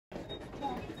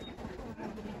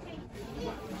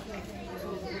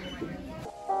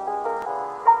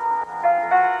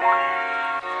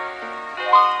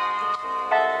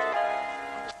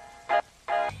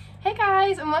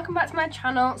my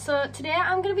channel. So today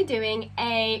I'm going to be doing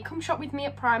a come shop with me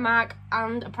at Primark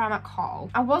and a Primark haul.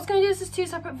 I was going to do this as two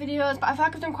separate videos, but I feel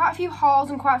like I've done quite a few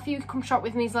hauls and quite a few come shop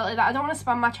with me's lately that I don't want to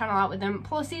spam my channel out with them.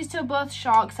 Plus these two are both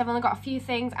short because I've only got a few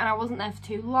things and I wasn't there for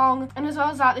too long. And as well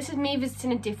as that, this is me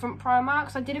visiting a different Primark.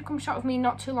 So I did a come shop with me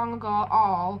not too long ago at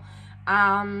all.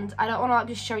 And I don't want to like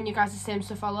just showing you guys the same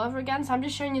stuff all over again, so I'm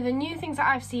just showing you the new things that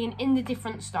I've seen in the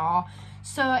different store.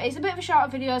 So it's a bit of a shorter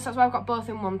video, so that's why I've got both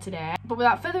in one today. But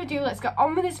without further ado, let's get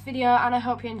on with this video and I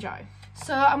hope you enjoy.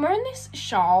 So I'm wearing this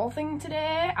shawl thing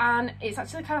today and it's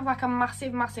actually kind of like a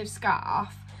massive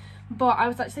scarf, but I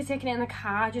was actually taking it in the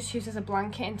car just used as a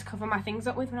blanket and to cover my things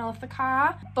up with when I left the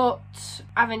car. But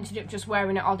I've ended up just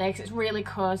wearing it all day because it's really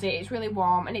cozy, it's really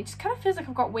warm, and it just kind of feels like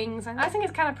I've got wings, and I think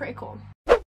it's kind of pretty cool.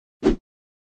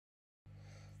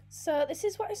 So this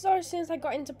is what I saw as soon as I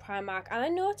got into Primark, and I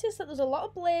noticed that there's a lot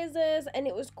of blazers and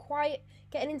it was quite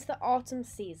getting into the autumn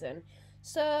season.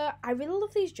 So I really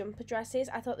love these jumper dresses.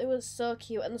 I thought they were so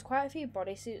cute, and there's quite a few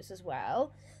bodysuits as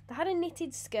well. They had a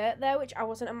knitted skirt there which I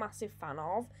wasn't a massive fan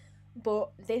of,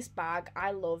 but this bag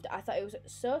I loved. I thought it was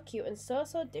so cute and so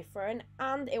different,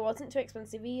 and it wasn't too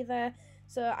expensive either,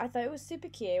 so I thought it was super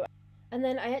cute. And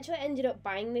then I actually ended up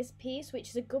buying this piece,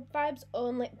 which is a Good Vibes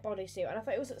Only bodysuit. And I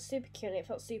thought it was super cute and it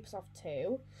felt super soft too.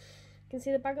 You can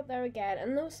see the bag up there again.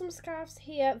 And there were some scarves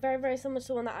here, very similar to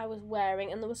the one that I was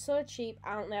wearing. And they were so cheap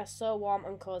and they're so warm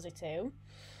and cozy too.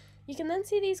 You can then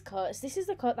see these coats. This is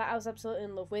the coat that I was absolutely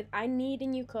in love with. I need a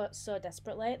new coat so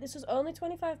desperately. This was only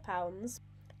 £25.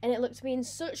 And it looked to be in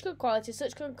such good quality,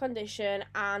 such good condition,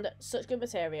 and such good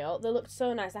material. They looked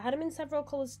so nice. I had them in several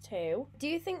colours too. I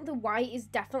do think the white is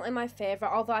definitely my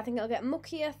favourite, although I think it'll get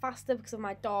muckier faster because of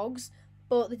my dogs.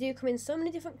 But they do come in so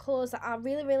many different colours that are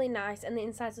really nice, and the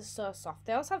insides are so soft.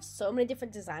 They also have so many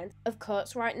different designs of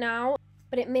coats right now,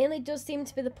 but it mainly does seem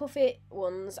to be the puffy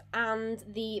ones and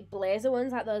the blazer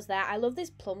ones like those there. I love this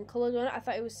plum coloured one. I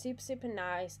thought it was super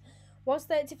nice. Was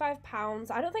 £35.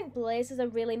 I don't think blazers are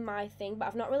really my thing, but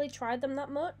I've not really tried them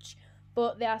that much,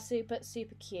 but they are super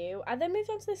cute. I then moved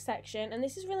on to this section, and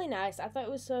this is really nice. I thought it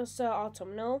was so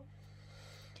autumnal.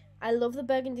 I love the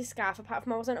burgundy scarf, apart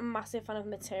from I wasn't a massive fan of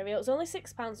material. It was only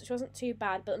 £6, which wasn't too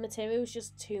bad, but the material was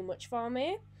just too much for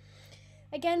me.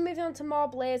 Again, moving on to more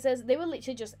blazers. They were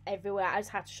literally just everywhere. I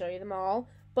just had to show you them all,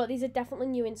 but these are definitely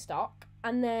new in stock.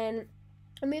 And then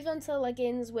I moved on to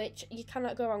leggings, which you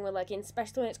cannot go wrong with leggings,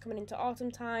 especially when it's coming into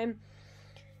autumn time.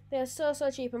 They are so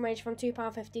cheap and range from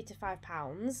 £2.50 to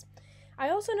 £5. I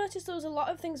also noticed there was a lot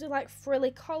of things with like frilly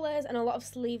collars and a lot of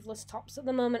sleeveless tops at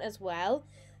the moment as well.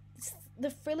 The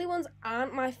frilly ones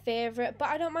aren't my favourite, but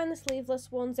I don't mind the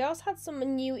sleeveless ones. They also had some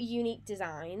new unique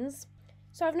designs.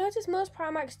 So I've noticed most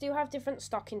Primarks do have different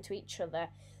stock into each other.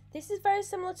 This is very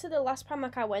similar to the last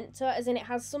Primark I went to, as in it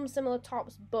has some similar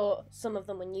tops, but some of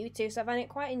them were new too, so I find it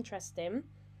quite interesting.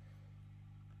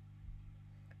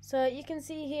 So you can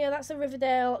see here, that's the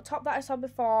Riverdale top that I saw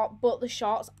before, but the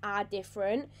shorts are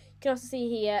different. You can also see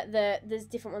here that there's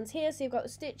different ones here, so you've got the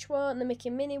Stitch one, the Mickey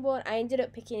Mini one. I ended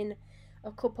up picking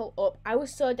a couple up. I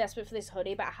was so desperate for this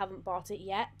hoodie, but I haven't bought it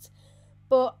yet.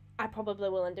 But I probably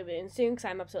will end up doing soon, because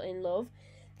I'm absolutely in love.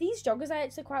 These joggers I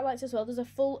actually quite liked as well. There's a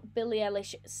full Billie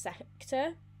Eilish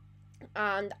sector,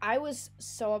 and I was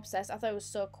so obsessed. I thought it was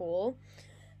so cool.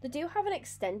 They do have an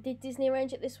extended Disney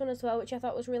range at this one as well, which I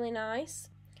thought was really nice.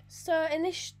 So in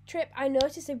this trip, I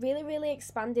noticed they really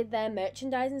expanded their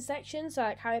merchandising section, so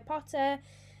like Harry Potter,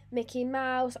 Mickey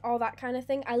Mouse, all that kind of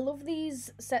thing. I love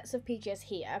these sets of PJs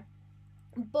here,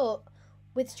 but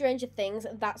with Stranger Things,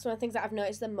 that's one of the things that I've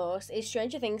noticed the most, is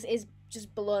Stranger Things is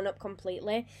just blown up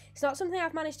completely. It's not something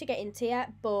I've managed to get into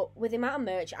yet, but with the amount of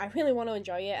merch, I really want to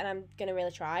enjoy it, and I'm going to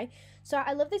really try. So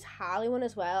I love this Harley one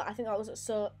as well. I think that was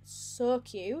so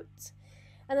cute.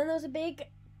 And then there was a big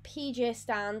PJ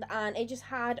stand, and it just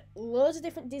had loads of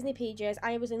different Disney PJs.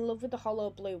 I was in love with the hollow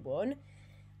blue one,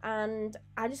 and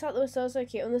I just thought they were so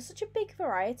cute. And there's such a big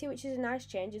variety, which is a nice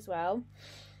change as well.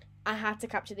 I had to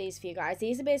capture these for you guys.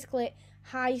 These are basically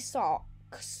high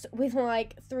socks with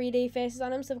like 3D faces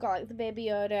on them. So they've got like the Baby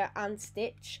Yoda and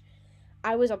Stitch.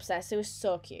 I was obsessed. It was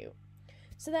so cute.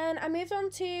 So then I moved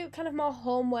on to kind of more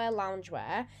homeware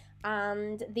loungewear.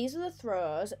 And these are the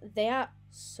throws. They are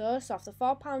so soft. They're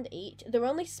 £4 each. They're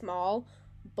only small,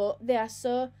 but they are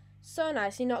so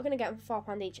nice. You're not going to get them for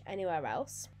 £4 each anywhere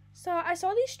else. So I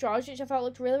saw these straws, which I thought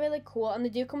looked really cool, and they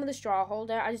do come with a straw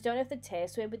holder. I just don't know if they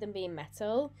taste weird with them being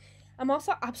metal. I'm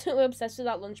also absolutely obsessed with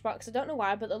that lunchbox. I don't know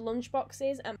why, but the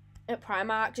lunchboxes at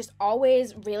Primark just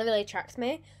always really attracts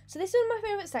me. So this is one of my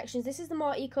favourite sections. This is the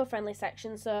more eco-friendly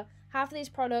section. So half of these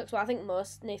products, well I think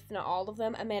most, if not all of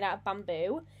them, are made out of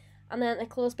bamboo. and then the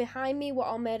clothes behind me were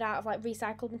all made out of like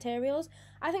recycled materials.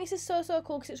 I think this is so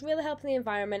cool because it's really helping the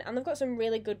environment, and they've got some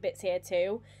really good bits here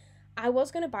too. I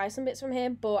was going to buy some bits from here,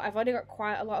 but I've already got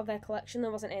quite a lot of their collection. There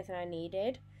wasn't anything I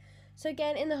needed. So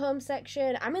again, in the home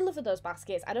section, I'm in love with those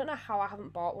baskets. I don't know how I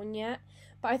haven't bought one yet,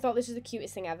 but I thought this was the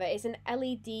cutest thing ever. It's an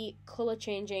LED colour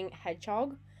changing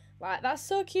hedgehog. Like, that's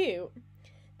so cute.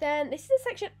 Then this is a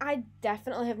section I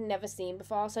definitely have never seen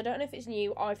before, so I don't know if it's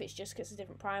new or if it's just because it's a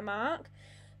different Primark.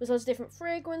 There's loads of different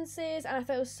fragrances, and I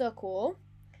thought it was so cool.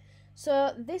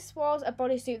 So this was a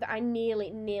bodysuit that I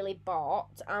nearly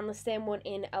bought, and the same one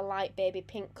in a light baby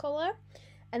pink colour.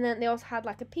 And then they also had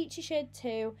like a peachy shade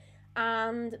too,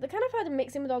 and they kind of had a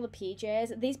mix in with all the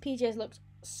PJs. These PJs looked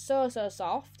so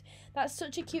soft. That's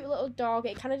such a cute little dog.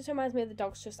 It kind of just reminds me of the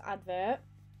Dogs Trust advert.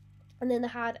 And then they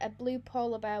had a blue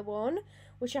polar bear one,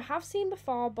 which I have seen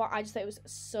before, but I just thought it was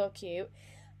so cute.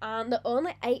 And they're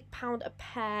only £8 a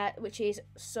pair, which is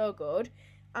so good.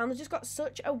 And they've just got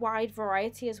such a wide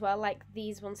variety as well, like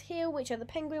these ones here, which are the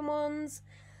penguin ones.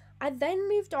 I then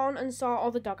moved on and saw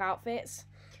all the dog outfits.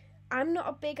 I'm not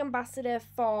a big ambassador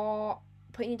for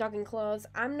putting your dog in clothes.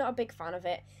 I'm not a big fan of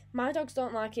it. My dogs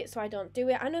don't like it, so I don't do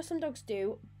it. I know some dogs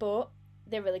do, but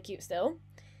they're really cute still.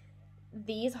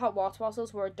 These hot water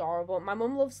bottles were adorable. My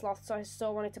mum loves sloths, so I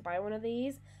so wanted to buy one of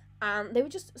these, and they were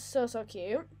just so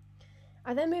cute.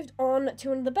 I then moved on to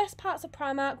one of the best parts of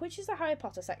Primark, which is the Harry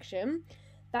Potter section.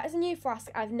 That is a new flask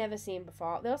I've never seen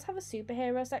before. They also have a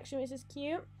superhero section, which is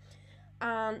cute.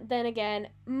 And then again,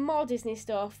 more Disney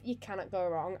stuff. You cannot go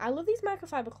wrong. I love these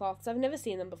microfiber cloths. I've never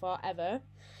seen them before, ever.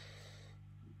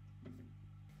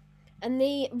 And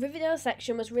the Riverdale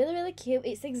section was really cute.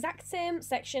 It's the exact same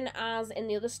section as in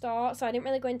the other store, so I didn't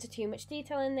really go into too much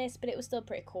detail in this, but it was still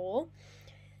pretty cool.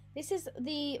 This is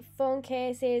the phone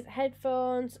cases,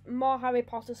 headphones, more Harry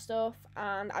Potter stuff,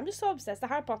 and I'm just so obsessed. The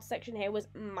Harry Potter section here was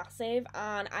massive,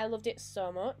 and I loved it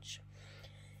so much.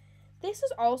 This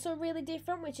is also really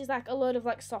different, which is like a load of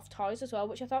like soft toys as well,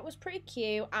 which I thought was pretty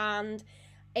cute, and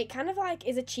it kind of like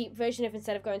is a cheap version of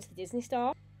instead of going to the Disney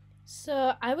store.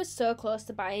 So I was so close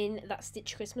to buying that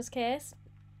Stitch Christmas case.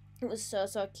 It was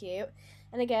so cute.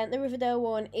 And again, the Riverdale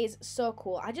one is so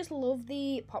cool. I just love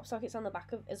the pop sockets on the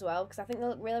back of as well, because I think they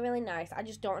look really nice. I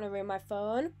just don't want to ruin my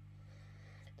phone.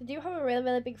 They do have a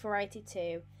really big variety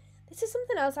too. This is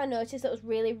something else I noticed that was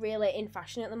really in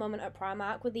fashion at the moment at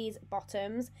Primark with these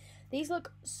bottoms. These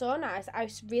look so nice. I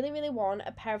really want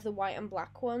a pair of the white and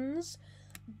black ones,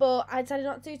 but I decided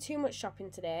not to do too much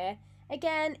shopping today.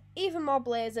 Again, even more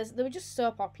blazers. They were just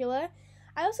so popular.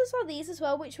 I also saw these as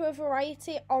well, which were a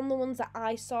variety on the ones that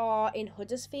I saw in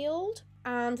Huddersfield.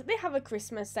 And they have a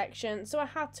Christmas section, so I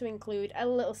had to include a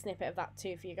little snippet of that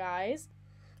too for you guys.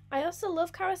 I also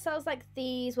love carousels like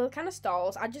these, well, kind of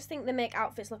stalls. I just think they make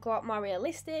outfits look a lot more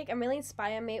realistic and really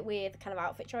inspire me with kind of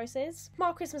outfit choices.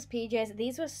 More Christmas PJs.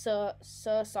 These were so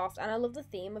soft, and I love the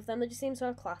theme of them. They just seem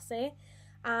so classy.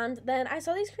 And then I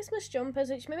saw these Christmas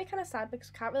jumpers, which made me kind of sad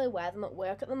because I can't really wear them at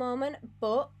work at the moment,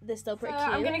 but they're still pretty cute.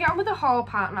 I'm going to get on with the haul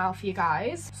part now for you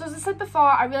guys. So as I said before,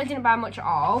 I really didn't buy much at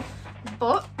all,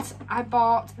 but I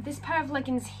bought this pair of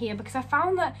leggings here because I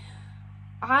found that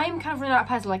I'm kind of running out of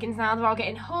pairs of leggings now. They're all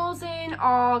getting holes in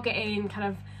or getting kind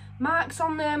of marks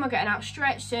on them or getting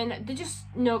outstretched, and they're just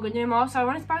no good anymore, so I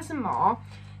wanted to buy some more.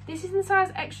 This is in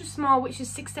size extra small, which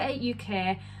is 6 to 8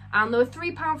 UK, and they were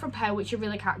 £3 for a pair, which you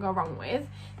really can't go wrong with.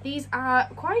 These are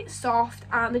quite soft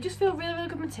and they just feel really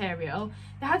good material.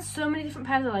 They had so many different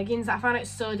pairs of leggings that I found it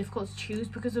so difficult to choose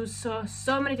because there was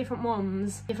so many different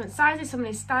ones, different sizes, so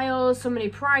many styles, so many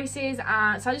prices,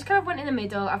 and so I just kind of went in the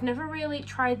middle. I've never really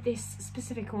tried this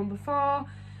specific one before.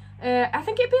 I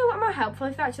think it'd be a lot more helpful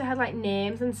if they actually had like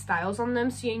names and styles on them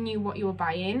so you knew what you were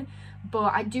buying.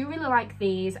 But I do really like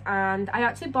these, and I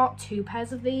actually bought 2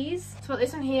 pairs of these. So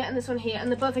this one here and this one here, and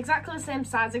they're both exactly the same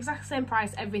size, exactly the same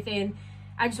price, everything.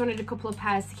 I just wanted a couple of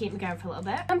pairs to keep me going for a little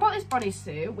bit. I bought this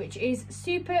bodysuit, which is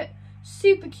super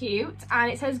cute,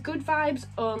 and it says good vibes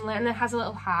only, and it has a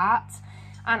little heart.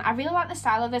 And I really like the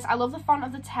style of this. I love the font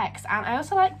of the text, and I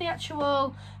also like the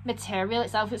actual material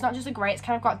itself. It's not just a grey, it's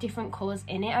kind of got different colours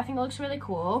in it. I think it looks really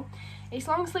cool. It's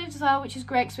long sleeves as well, which is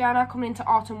great because we are now coming into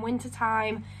autumn winter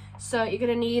time, so you're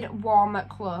going to need warmer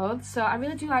clothes. So I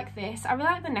really do like this. I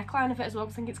really like the neckline of it as well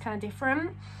because I think it's kind of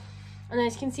different. And then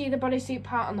as you can see the bodysuit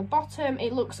part on the bottom,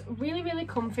 it looks really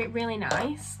comfy, really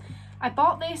nice. I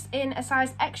bought this in a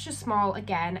size extra small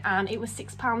again, and it was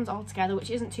 £6 altogether,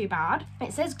 which isn't too bad.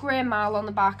 It says grey marl on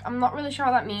the back. I'm not really sure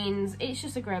what that means. It's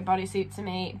just a grey bodysuit to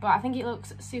me, but I think it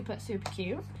looks super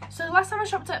cute. So the last time I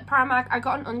shopped at Primark, I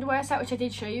got an underwear set, which I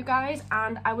did show you guys,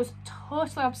 and I was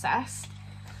totally obsessed.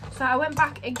 So I went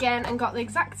back again and got the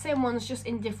exact same ones, just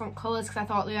in different colours, because I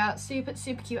thought they are super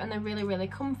cute and they're really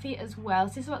comfy as well.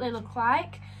 So this is what they look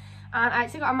like. And I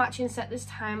actually got a matching set this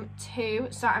time too,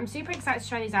 so I'm super excited to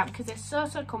try these out because they're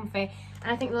so comfy,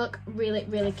 and I think they look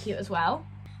really cute as well.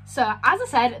 So as I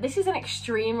said, this is an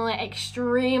extremely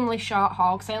short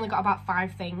haul because I only got about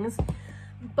 5 things,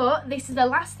 but this is the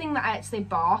last thing that I actually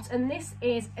bought, and this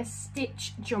is a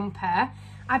Stitch jumper.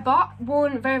 I bought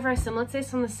one very similar to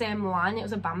this from the same line. It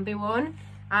was a Bambi one,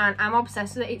 and I'm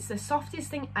obsessed with it. It's the softest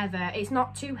thing ever. It's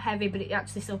not too heavy, but it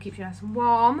actually still keeps you nice and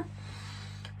warm.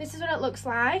 This is what it looks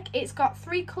like. It's got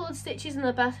 3 coloured stitches and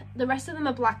the rest of them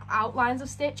are black outlines of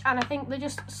stitch, and I think they're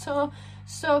just so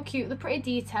cute. They're pretty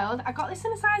detailed. I got this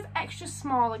in a size extra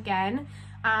small again,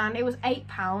 and it was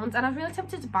 £8, and I was really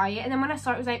tempted to buy it, and then when I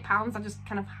saw it was £8 I just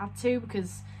kind of had to,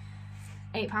 because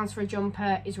 £8 for a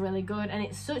jumper is really good, and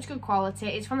it's such good quality.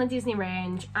 It's from the Disney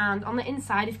range, and on the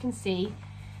inside, if you can see,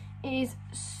 it is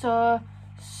so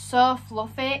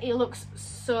fluffy. It looks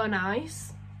so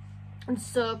nice and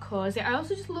so cozy. I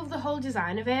also just love the whole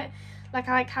design of it. Like,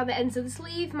 I like how the ends of the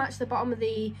sleeve match the bottom of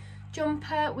the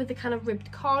jumper with the kind of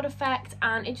ribbed cord effect,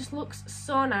 and it just looks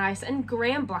so nice. And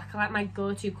grey and black are like my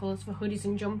go-to colours for hoodies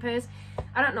and jumpers.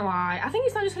 I don't know why. I think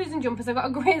it's not just hoodies and jumpers. I've got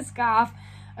a grey scarf,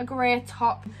 a grey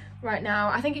top right now.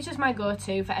 I think it's just my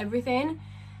go-to for everything.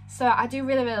 So I do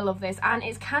really love this, and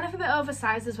it's kind of a bit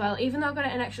oversized as well. Even though I got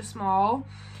it in extra small,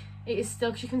 it is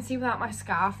still, because you can see without my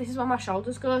scarf, this is where my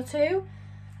shoulders go to,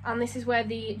 and this is where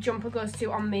the jumper goes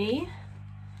to on me.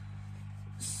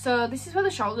 So this is where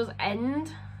the shoulders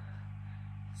end,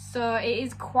 so it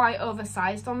is quite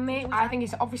oversized on me. I think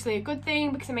it's obviously a good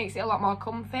thing because it makes it a lot more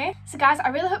comfy. So guys, I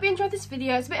really hope you enjoyed this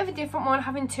video. It's a bit of a different one,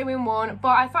 having 2 in 1, but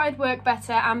I thought it'd work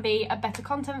better and be a better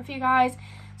content for you guys.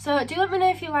 So do let me know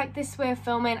if you like this way of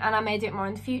filming and I may do it more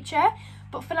in the future.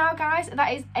 But for now guys,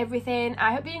 that is everything.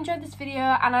 I hope you enjoyed this video,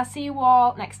 and I'll see you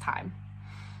all next time.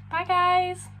 Bye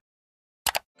guys!